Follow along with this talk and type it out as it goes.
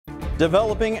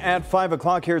Developing at 5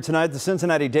 o'clock here tonight, the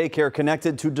Cincinnati daycare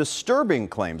connected to disturbing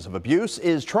claims of abuse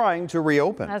is trying to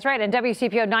reopen. That's right. And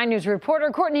WCPO 9 News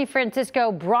reporter Courtney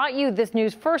Francisco brought you this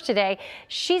news first today.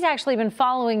 She's actually been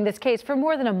following this case for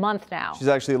more than a month now. She's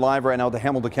actually live right now at the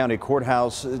Hamilton County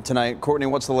Courthouse tonight. Courtney,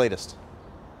 what's the latest?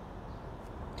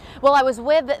 Well, I was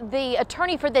with the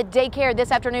attorney for the daycare this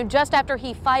afternoon just after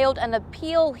he filed an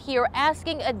appeal here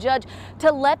asking a judge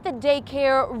to let the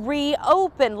daycare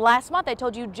reopen. Last month, I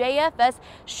told you JFS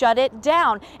shut it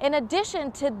down. In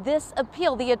addition to this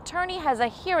appeal, the attorney has a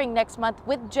hearing next month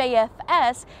with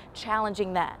JFS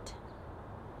challenging that.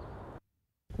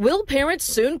 Will parents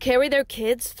soon carry their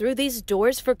kids through these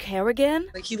doors for care again?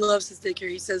 Like, he loves his daycare.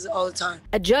 He says it all the time.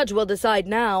 A judge will decide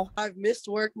now. I've missed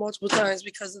work multiple times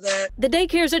because of that. The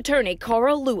daycare's attorney,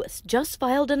 Carl Lewis, just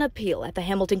filed an appeal at the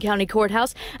Hamilton County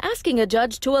Courthouse asking a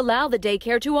judge to allow the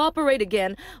daycare to operate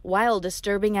again while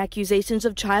disturbing accusations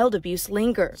of child abuse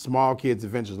linger. Small Kids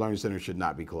Adventures Learning Center should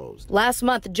not be closed. Last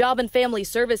month, Job and Family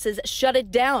Services shut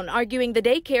it down, arguing the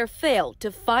daycare failed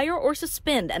to fire or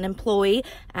suspend an employee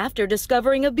after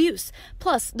discovering abuse.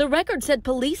 Plus, the record said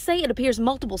police say it appears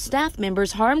multiple staff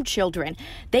members harmed children.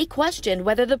 They questioned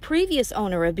whether the previous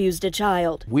owner abused a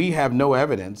child. We have no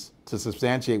evidence to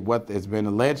substantiate what has been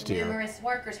alleged here. Numerous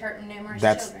workers hurting numerous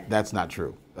children. That's not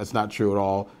true. That's not true at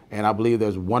all. And I believe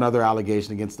there's one other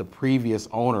allegation against the previous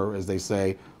owner, as they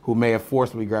say, who may have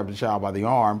forcibly grabbed the child by the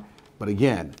arm. But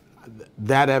again,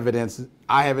 that evidence,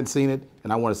 I haven't seen it,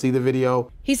 and I want to see the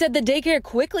video. He said the daycare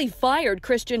quickly fired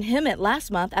Christian Hemmett last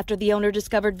month after the owner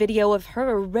discovered video of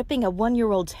her ripping a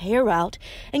 1-year-old's hair out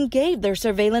and gave their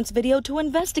surveillance video to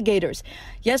investigators.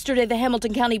 Yesterday, the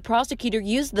Hamilton County prosecutor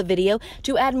used the video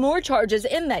to add more charges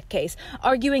in that case,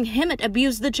 arguing Hemmett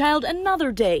abused the child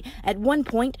another day, at one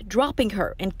point dropping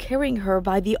her and carrying her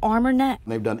by the arm or neck.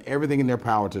 They've done everything in their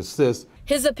power to assist.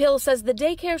 His appeal says the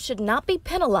daycare should not be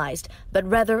penalized, but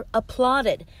rather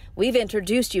applauded. We've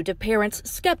introduced you to parents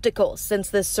skeptical since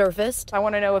this surfaced. I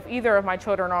want to know if either of my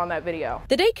children are on that video.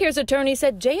 The daycare's attorney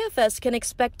said JFS can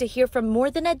expect to hear from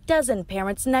more than a dozen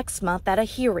parents next month at a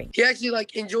hearing. He actually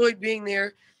enjoyed being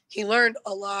there. He learned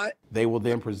a lot. They will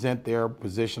then present their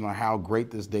position on how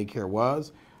great this daycare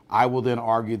was. I will then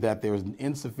argue that there is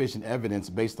insufficient evidence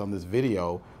based on this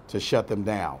video to shut them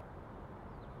down.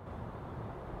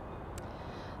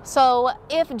 So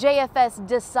if JFS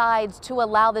decides to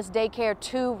allow this daycare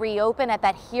to reopen at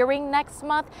that hearing next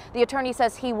month, the attorney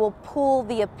says he will pull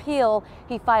the appeal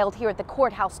he filed here at the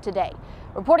courthouse today.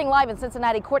 Reporting live in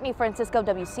Cincinnati, Courtney Francisco,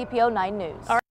 WCPO 9 News.